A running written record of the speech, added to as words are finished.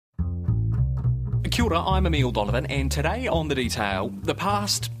Kia ora, I'm Emile Donovan, and today on The Detail, the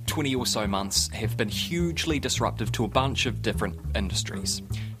past 20 or so months have been hugely disruptive to a bunch of different industries.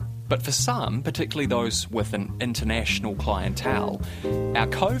 But for some, particularly those with an international clientele, our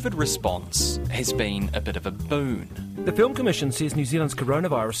COVID response has been a bit of a boon. The Film Commission says New Zealand's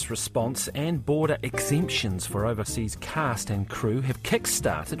coronavirus response and border exemptions for overseas cast and crew have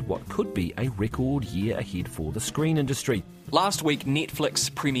kick-started what could be a record year ahead for the screen industry. Last week, Netflix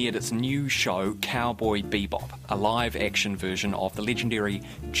premiered its new show, Cowboy Bebop, a live-action version of the legendary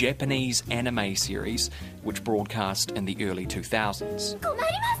Japanese anime series, which broadcast in the early 2000s.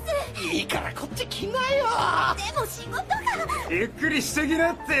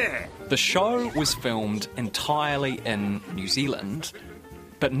 The show was filmed entirely in New Zealand,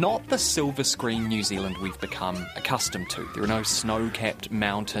 but not the silver screen New Zealand we've become accustomed to. There are no snow-capped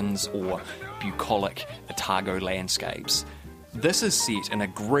mountains or bucolic Otago landscapes. This is set in a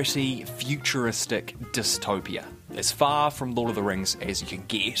gritty, futuristic dystopia, as far from Lord of the Rings as you can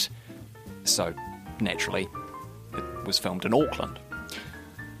get. So, naturally, it was filmed in Auckland.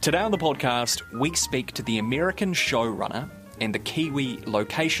 Today on the podcast, we speak to the American showrunner and the Kiwi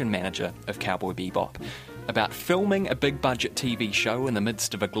location manager of Cowboy Bebop about filming a big-budget TV show in the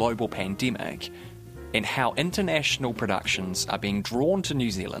midst of a global pandemic and how international productions are being drawn to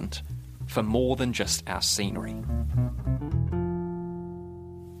New Zealand for more than just our scenery.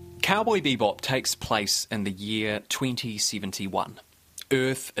 Cowboy Bebop takes place in the year 2071.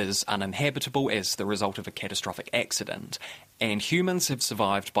 Earth is uninhabitable as the result of a catastrophic accident, and humans have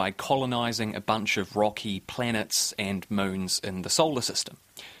survived by colonising a bunch of rocky planets and moons in the solar system.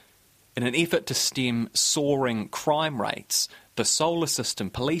 In an effort to stem soaring crime rates, the solar system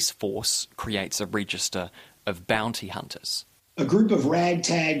police force creates a register of bounty hunters. A group of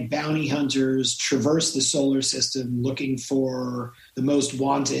ragtag bounty hunters traverse the solar system looking for the most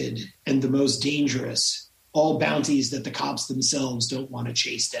wanted and the most dangerous, all bounties that the cops themselves don't want to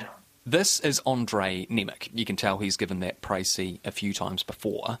chase down. This is Andre Nemec. You can tell he's given that précis a few times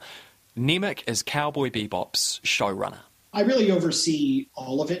before. Nemec is Cowboy Bebop's showrunner. I really oversee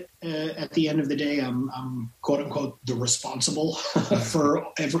all of it. At the end of the day, I'm quote-unquote the responsible for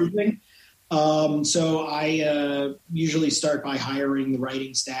everything. So I usually start by hiring the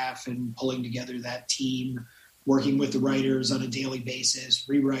writing staff and pulling together that team, working with the writers on a daily basis,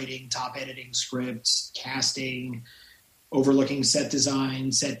 rewriting, top editing scripts, casting, overlooking set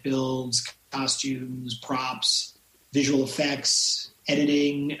design, set builds, costumes, props, visual effects,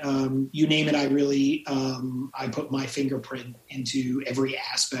 editing, you name it. I put my fingerprint into every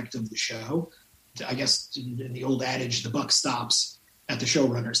aspect of the show. I guess in the old adage, the buck stops at the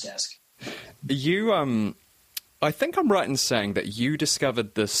showrunner's desk. I think I'm right in saying that you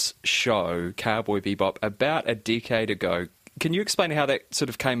discovered this show, Cowboy Bebop, about a decade ago. Can you explain how that sort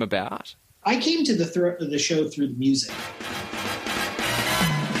of came about? I came to the show through the music.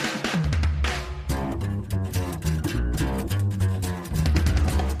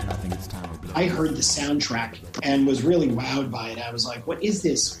 I heard the soundtrack and was really wowed by it. I was like, what is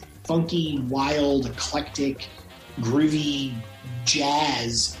this funky, wild, eclectic, groovy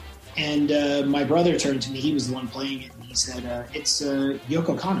jazz? And my brother turned to me. He was the one playing it. And he said, it's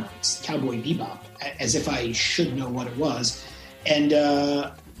Yoko Kanno. It's Cowboy Bebop, as if I should know what it was. And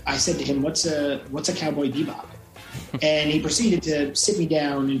I said to him, what's a Cowboy Bebop? And he proceeded to sit me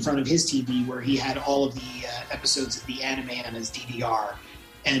down in front of his TV where he had all of the episodes of the anime on his DVR.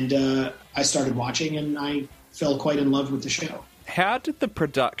 And I started watching, and I fell quite in love with the show. How did the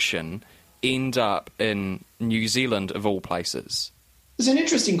production end up in New Zealand, of all places? It's an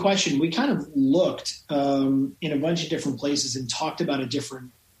interesting question. We kind of looked in a bunch of different places and talked about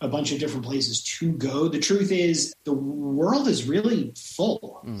a bunch of different places to go. The truth is, the world is really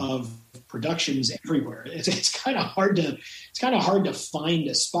full of productions everywhere. It's kind of hard to find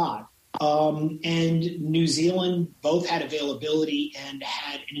a spot. And New Zealand both had availability and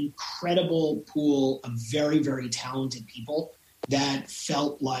had an incredible pool of very, very talented people that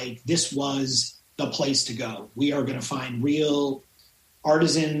felt like this was the place to go. We are going to find real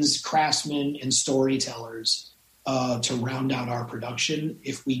artisans, craftsmen, and storytellers to round out our production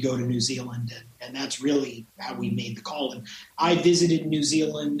if we go to New Zealand. And that's really how we made the call. And I visited New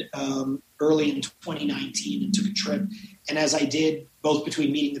Zealand early in 2019 and took a trip. And as I did, both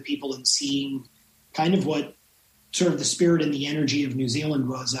between meeting the people and seeing kind of what sort of the spirit and the energy of New Zealand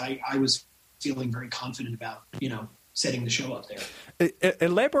was, I was feeling very confident about, setting the show up there.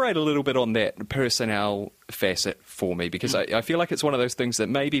 Elaborate a little bit on that personnel facet for me, because I feel like it's one of those things that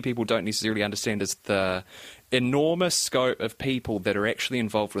maybe people don't necessarily understand is the enormous scope of people that are actually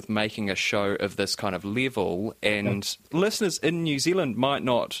involved with making a show of this kind of level, and listeners in New Zealand might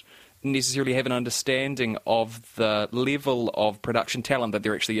not necessarily have an understanding of the level of production talent that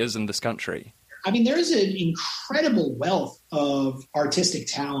there actually is in this country. I mean, there is an incredible wealth of artistic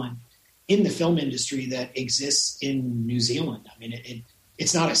talent in the film industry that exists in New Zealand. I mean,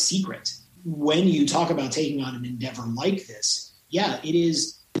 it's not a secret. When you talk about taking on an endeavor like this, yeah, it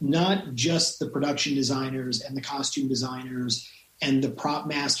is not just the production designers and the costume designers and the prop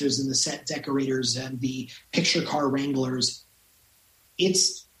masters and the set decorators and the picture car wranglers.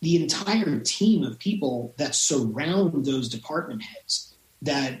 It's the entire team of people that surround those department heads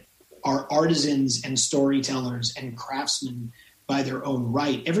that are artisans and storytellers and craftsmen by their own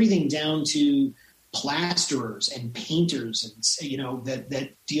right. Everything down to plasterers and painters and, you know,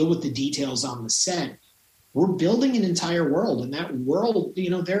 that deal with the details on the set. We're building an entire world, and that world, you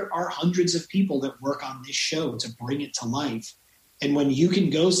know, there are hundreds of people that work on this show to bring it to life. And when you can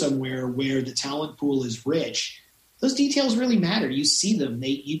go somewhere where the talent pool is rich, those details really matter. You see them.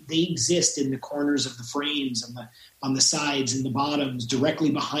 They exist in the corners of the frames, on the sides and the bottoms, directly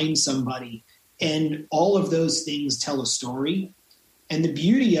behind somebody. And all of those things tell a story. And the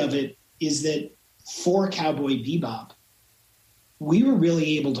beauty of it is that for Cowboy Bebop, we were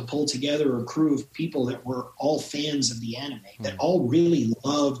really able to pull together a crew of people that were all fans of the anime, that all really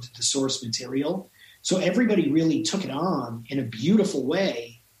loved the source material. So everybody really took it on in a beautiful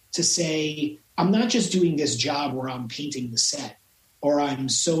way to say, I'm not just doing this job where I'm painting the set, or I'm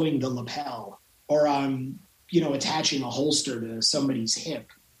sewing the lapel, or I'm, you know, attaching a holster to somebody's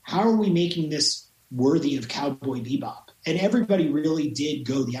hip. How are we making this worthy of Cowboy Bebop? And everybody really did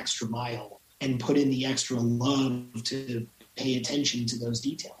go the extra mile and put in the extra love to pay attention to those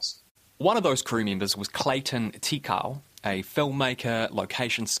details. One of those crew members was Clayton Tikau, a filmmaker,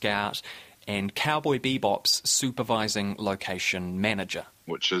 location scout, and Cowboy Bebop's supervising location manager.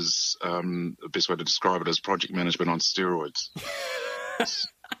 Which is, the best way to describe it, is project management on steroids.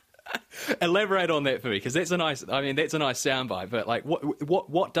 Elaborate on that for me, because that's a nice soundbite, but like,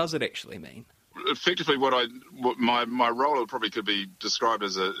 what does it actually mean? Effectively, my role probably could be described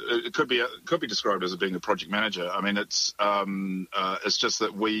as being a project manager. I mean, it's just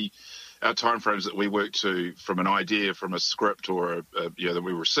that our timeframes that we work to, from an idea, from a script or that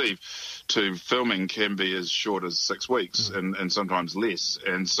we receive, to filming can be as short as 6 weeks and sometimes less.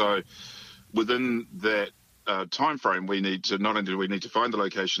 And so, within that time frame, we need to not only do we need to find the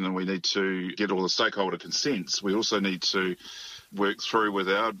location and we need to get all the stakeholder consents, we also need to work through with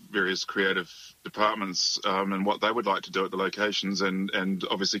our various creative departments and what they would like to do at the locations, and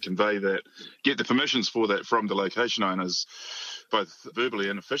obviously convey that, get the permissions for that from the location owners, both verbally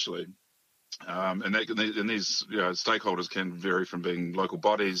and officially. And these stakeholders can vary from being local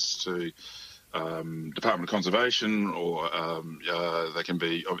bodies to Department of Conservation, or they can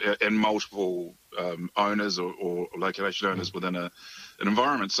be and multiple owners or location owners within an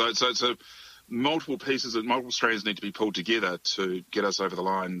environment. So it's a multiple pieces and multiple strands need to be pulled together to get us over the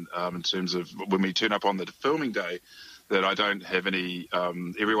line in terms of when we turn up on the filming day, that I don't have any,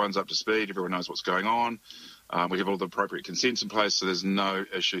 everyone's up to speed, everyone knows what's going on. We have all the appropriate consents in place, so there's no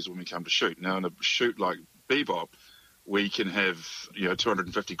issues when we come to shoot. Now, in a shoot like Bebop, we can have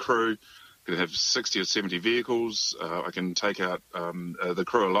 250 crew, can have 60 or 70 vehicles. I can take out the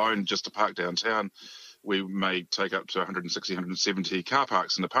crew alone just to park downtown. We may take up to 160, 170 car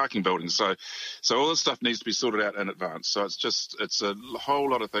parks in the parking building. So all this stuff needs to be sorted out in advance. So it's a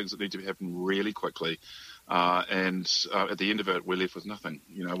whole lot of things that need to happen really quickly. And at the end of it, we're left with nothing.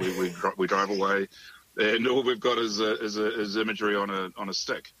 We drive away, and all we've got is imagery on a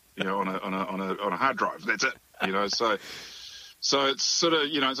stick, on a hard drive. That's it. So it's sort of,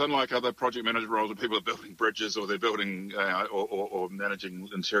 it's unlike other project management roles where people are building bridges or they're building or managing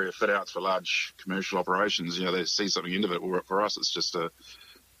interior fit outs for large commercial operations. They see something into it. For us, it's just a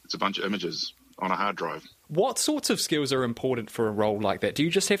bunch of images on a hard drive. What sorts of skills are important for a role like that? Do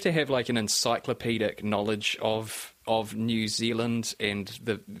you just have to have like an encyclopedic knowledge of New Zealand and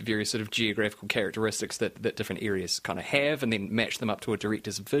the various sort of geographical characteristics that different areas kind of have, and then match them up to a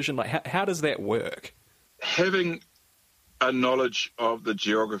director's vision? Like, how does that work? Having a knowledge of the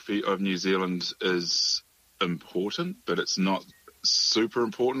geography of New Zealand is important, but it's not super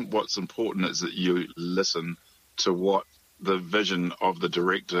important. What's important is that you listen to what the vision of the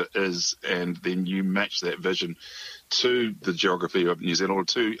director is, and then you match that vision to the geography of New Zealand or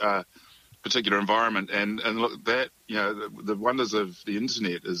to a particular environment. And look, that, the wonders of the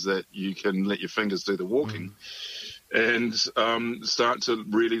internet is that you can let your fingers do the walking. And start to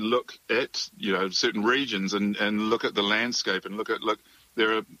really look at certain regions and look at the landscape and look.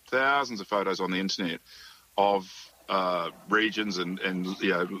 There are thousands of photos on the internet of regions and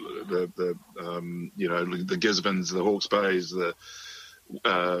the Gisbornes, the Hawke's Bays,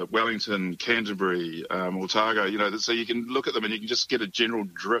 Wellington, Canterbury, Otago. So you can look at them and you can just get a general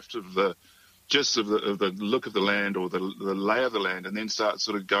drift of the look of the land or the lay of the land, and then start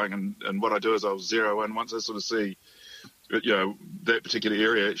sort of going. And what I do is I'll zero in once I sort of see, that particular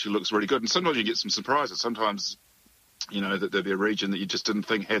area actually looks really good. And sometimes you get some surprises. Sometimes, that there'll be a region that you just didn't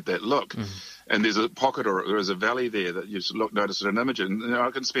think had that look. Mm-hmm. And there's a pocket or there's a valley there that you just notice in an image. And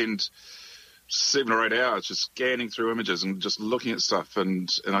I can spend 7 or 8 hours just scanning through images and just looking at stuff.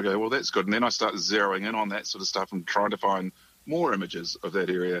 And I go, well, that's good. And then I start zeroing in on that sort of stuff and trying to find more images of that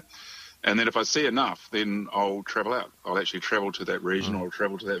area. And then if I see enough, then I'll travel out. I'll actually travel to that region or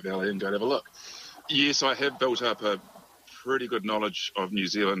travel to that valley and go and have a look. Yes, I have built up a pretty good knowledge of New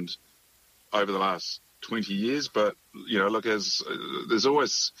Zealand over the last 20 years, but there's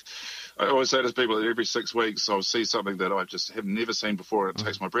always, I always say to people that every 6 weeks I'll see something that I just have never seen before, and it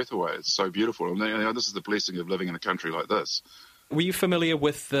takes my breath away. It's so beautiful. And this is the blessing of living in a country like this. Were you familiar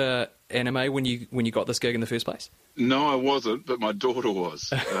with the anime when you got this gig in the first place? No, I wasn't, but my daughter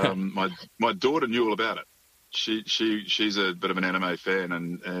was. My daughter knew all about it. She's a bit of an anime fan,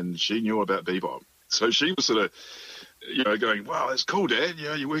 and she knew about Bebop. So she was sort of, going, wow, that's cool, Dad.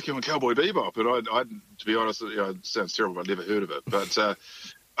 You're working on Cowboy Bebop. And I to be honest, it sounds terrible. I'd never heard of it. But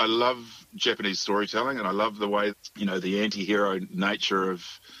I love Japanese storytelling, and I love the way, the anti-hero nature of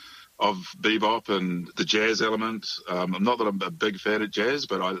Bebop and the jazz element. Not that I'm a big fan of jazz,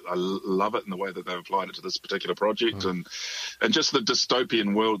 but I love it in the way that they've applied it to this particular project, and just the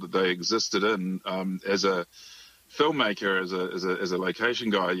dystopian world that they existed in. As a filmmaker, as a location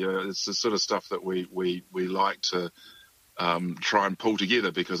guy, it's the sort of stuff that we like to try and pull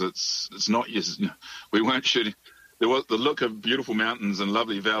together, because it's not we weren't shooting. There was the look of beautiful mountains and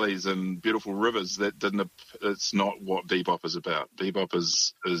lovely valleys and beautiful rivers. It's not what Bebop is about. Bebop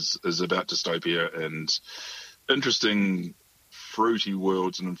is about dystopia and interesting, fruity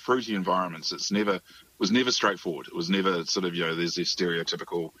worlds and fruity environments. Was never straightforward. It was never sort of, there's this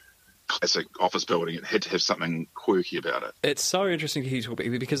stereotypical classic office building. It had to have something quirky about it. It's so interesting to hear you talk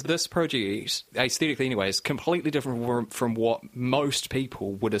about, because this project, aesthetically anyway, is completely different from what most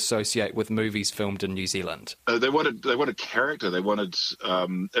people would associate with movies filmed in New Zealand. They wanted character. They wanted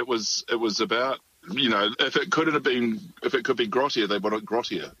it was about, if it could be grottier, they wanted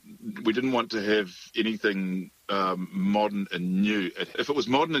grottier. We didn't want to have anything modern and new. If it was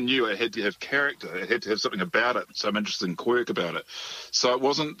modern and new, it had to have character. It had to have something about it, some interesting quirk about it. So it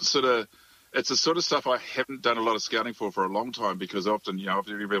wasn't it's the sort of stuff I haven't done a lot of scouting for a long time, because often,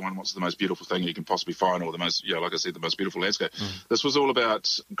 everyone wants the most beautiful thing you can possibly find, or the most, like I said, the most beautiful landscape. This was all about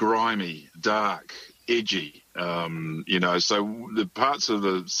grimy, dark, edgy, so the parts of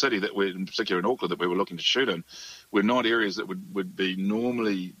the city that we're, in particular in Auckland, that we were looking to shoot in, were not areas that would be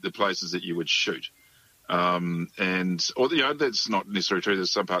normally the places that you would shoot. That's not necessarily true.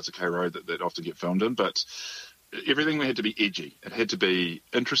 There's some parts of K Road that often get filmed in, but everything had to be edgy. It had to be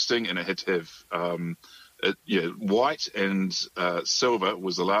interesting, and it had to have, white and silver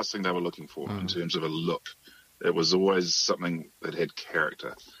was the last thing they were looking for in terms of a look. It was always something that had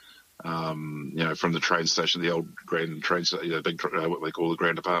character. From the train station, the old grand train station, big, what they call the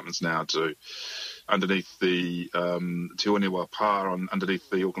grand apartments now, to underneath the Te Uniwa Pa underneath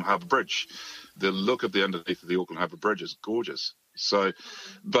the Auckland Harbour Bridge. The look of the underneath of the Auckland Harbour Bridge is gorgeous. So,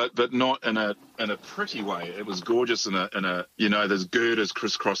 but not in a pretty way. It was gorgeous in a there's girders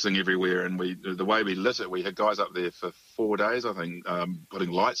crisscrossing everywhere, and the way we lit it, we had guys up there for 4 days, I think,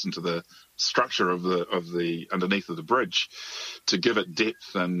 putting lights into the structure of the underneath of the bridge to give it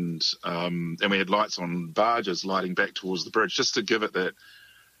depth, and we had lights on barges lighting back towards the bridge, just to give it that,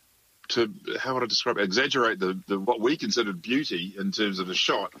 how would I describe it? Exaggerate the what we considered beauty in terms of the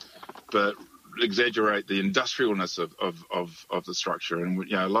shot, but exaggerate the industrialness of the structure.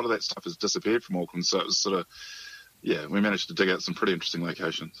 And a lot of that stuff has disappeared from Auckland, so it was sort of, we managed to dig out some pretty interesting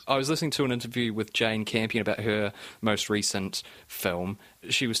locations. I was listening to an interview with Jane Campion about her most recent film.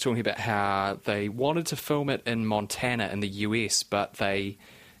 She was talking about how they wanted to film it in Montana in the US, but they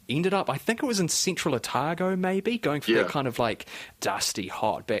ended up, I think it was in central Otago, maybe, going for that kind of like dusty,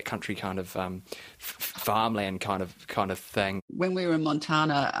 hot, backcountry kind of farmland kind of thing. When we were in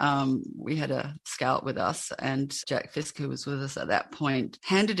Montana, we had a scout with us, and Jack Fisk, who was with us at that point,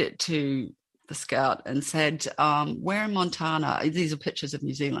 handed it to the scout and said, "Where in Montana?" These are pictures of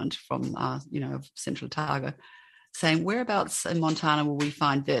New Zealand from, central Otago. Saying, "Whereabouts in Montana will we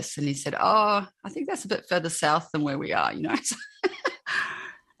find this?" And he said, "Oh, I think that's a bit further south than where we are,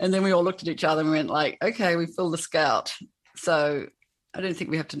 And then we all looked at each other and we went like, okay, we filled the scout. So I don't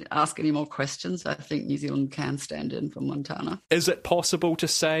think we have to ask any more questions. I think New Zealand can stand in for Montana. Is it possible to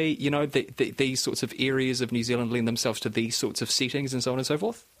say, you know, these sorts of areas of New Zealand lend themselves to these sorts of settings and so on and so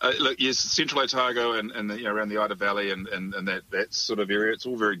forth? Look, yes, Central Otago and around the Ida Valley and that sort of area, it's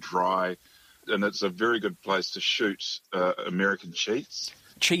all very dry, and it's a very good place to shoot American cheats.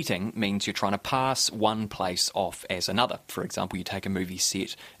 Cheating means you're trying to pass one place off as another. For example, you take a movie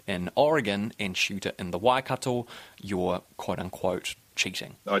set in Oregon and shoot it in the Waikato, you're quote-unquote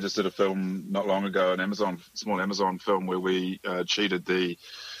cheating. I just did a film not long ago, small Amazon film, where we cheated the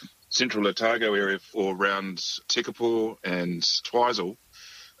Central Otago area around Tekapo and Twizel.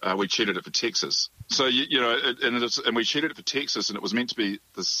 We cheated it for Texas. So, and we cheated it for Texas, and it was meant to be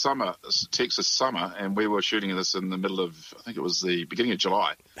the summer, Texas summer, and we were shooting this in the middle of, I think it was the beginning of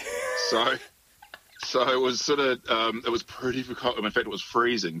July. So it was sort of, it was pretty difficult. In fact, it was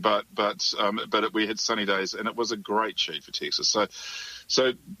freezing, but we had sunny days, and it was a great cheat for Texas.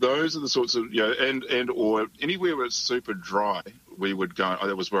 So those are the sorts of, or anywhere where it's super dry, we would go.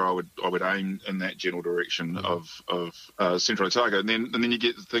 That was where I would aim in that general direction of Central Otago, and then you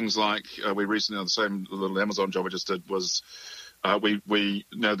get things like we recently, on the same little Amazon job I just did, was we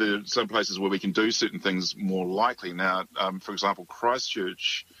now there are some places where we can do certain things more likely. Now, for example,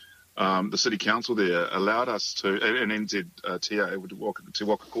 Christchurch. The city council there allowed us to, and NZTA, Waka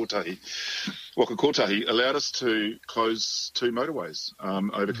Kotahi, allowed us to close 2 motorways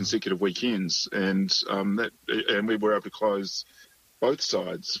over consecutive weekends, and we were able to close both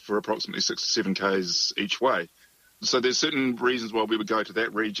sides for approximately 6 to 7 k's each way. So there's certain reasons why we would go to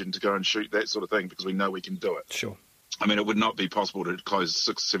that region to go and shoot that sort of thing, because we know we can do it. Sure. I mean, it would not be possible to close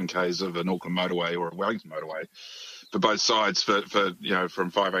 6 to 7 k's of an Auckland motorway or a Wellington motorway for both sides for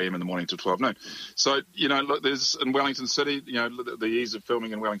from 5 a.m. in the morning to 12 noon. So, look, there's in Wellington City, the ease of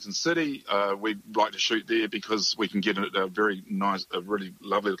filming in Wellington City, we'd like to shoot there because we can get a very nice, a really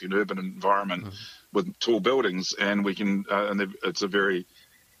lovely looking urban environment with tall buildings, and we can, it's a very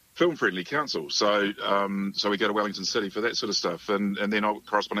film-friendly council. So we go to Wellington City for that sort of stuff. And then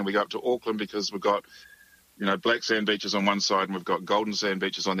correspondingly we go up to Auckland because we've got, black sand beaches on one side and we've got golden sand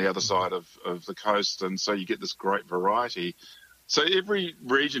beaches on the other side of the coast. And so you get this great variety. So every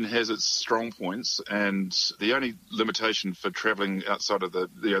region has its strong points, and the only limitation for travelling outside of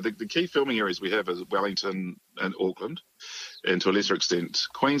the key filming areas we have is Wellington and Auckland, and to a lesser extent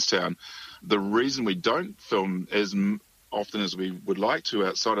Queenstown. The reason we don't film as often as we would like to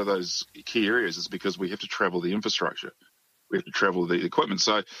outside of those key areas is because we have to travel the infrastructure. We have to travel the equipment.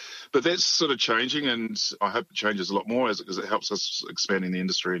 So, but that's sort of changing, and I hope it changes a lot more because it helps us expanding the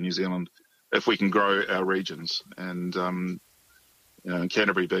industry in New Zealand if we can grow our regions. And,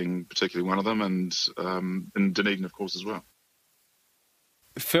 Canterbury being particularly one of them, and Dunedin, of course, as well.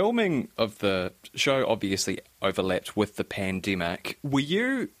 Filming of the show obviously overlapped with the pandemic. Were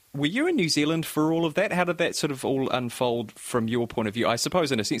you in New Zealand for all of that? How did that sort of all unfold from your point of view? I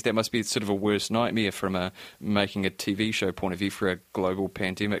suppose, in a sense, that must be sort of a worst nightmare from making a TV show point of view for a global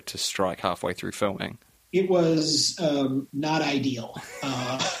pandemic to strike halfway through filming. It was not ideal.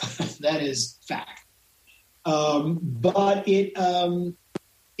 That is fact. But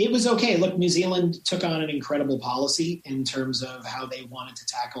it was okay. Look, New Zealand took on an incredible policy in terms of how they wanted to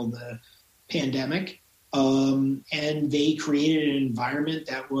tackle the pandemic. And they created an environment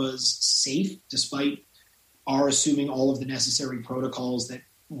that was safe, despite our assuming all of the necessary protocols that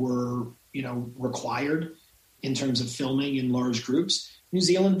were, required in terms of filming in large groups. New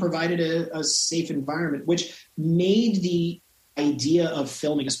Zealand provided a safe environment, which made the idea of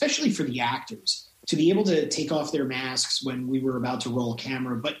filming, especially for the actors, to be able to take off their masks when we were about to roll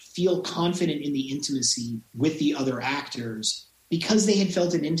camera, but feel confident in the intimacy with the other actors. Because they had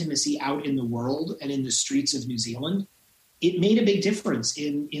felt an intimacy out in the world and in the streets of New Zealand, it made a big difference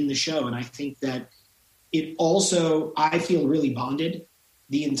in the show. And I think that it also, I feel, really bonded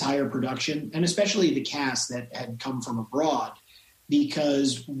the entire production, and especially the cast that had come from abroad,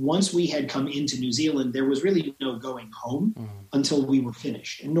 because once we had come into New Zealand, there was really no going home until we were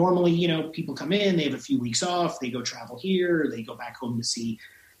finished. And normally, people come in, they have a few weeks off, they go travel here, they go back home to see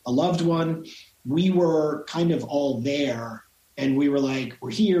a loved one. We were kind of all there. And we were like, we're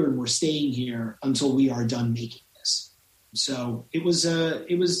here and we're staying here until we are done making this. So it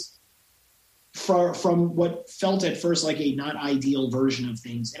was from what felt at first like a not ideal version of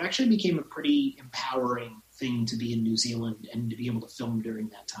things. It actually became a pretty empowering thing to be in New Zealand and to be able to film during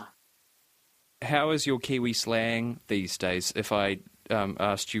that time. How is your Kiwi slang these days? If I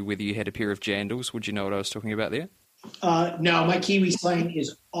asked you whether you had a pair of jandals, would you know what I was talking about there? No, my Kiwi slang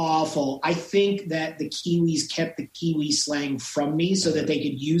is awful. I think that the Kiwis kept the Kiwi slang from me so that they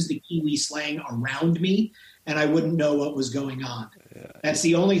could use the Kiwi slang around me and I wouldn't know what was going on. That's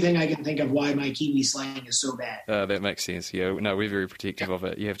the only thing I can think of why my Kiwi slang is so bad. That makes sense. Yeah, no, we're very protective of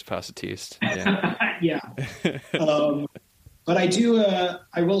it. You have to pass a test. Yeah. Yeah. But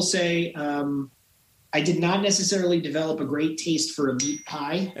I will say, I did not necessarily develop a great taste for a meat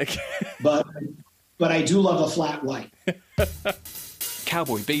pie, but I do love a flat white.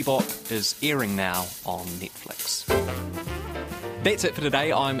 Cowboy Bebop is airing now on Netflix. That's it for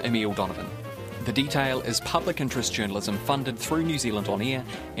today. I'm Emile Donovan. The Detail is public interest journalism funded through New Zealand On Air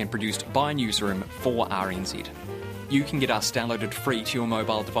and produced by Newsroom for RNZ. You can get us downloaded free to your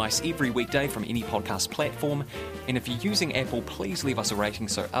mobile device every weekday from any podcast platform, and if you're using Apple, please leave us a rating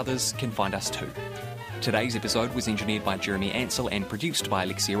so others can find us too. Today's episode was engineered by Jeremy Ansell and produced by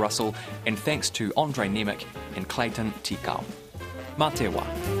Alexia Russell, and thanks to Andre Nemec and Clayton Tikau. Mā te wā.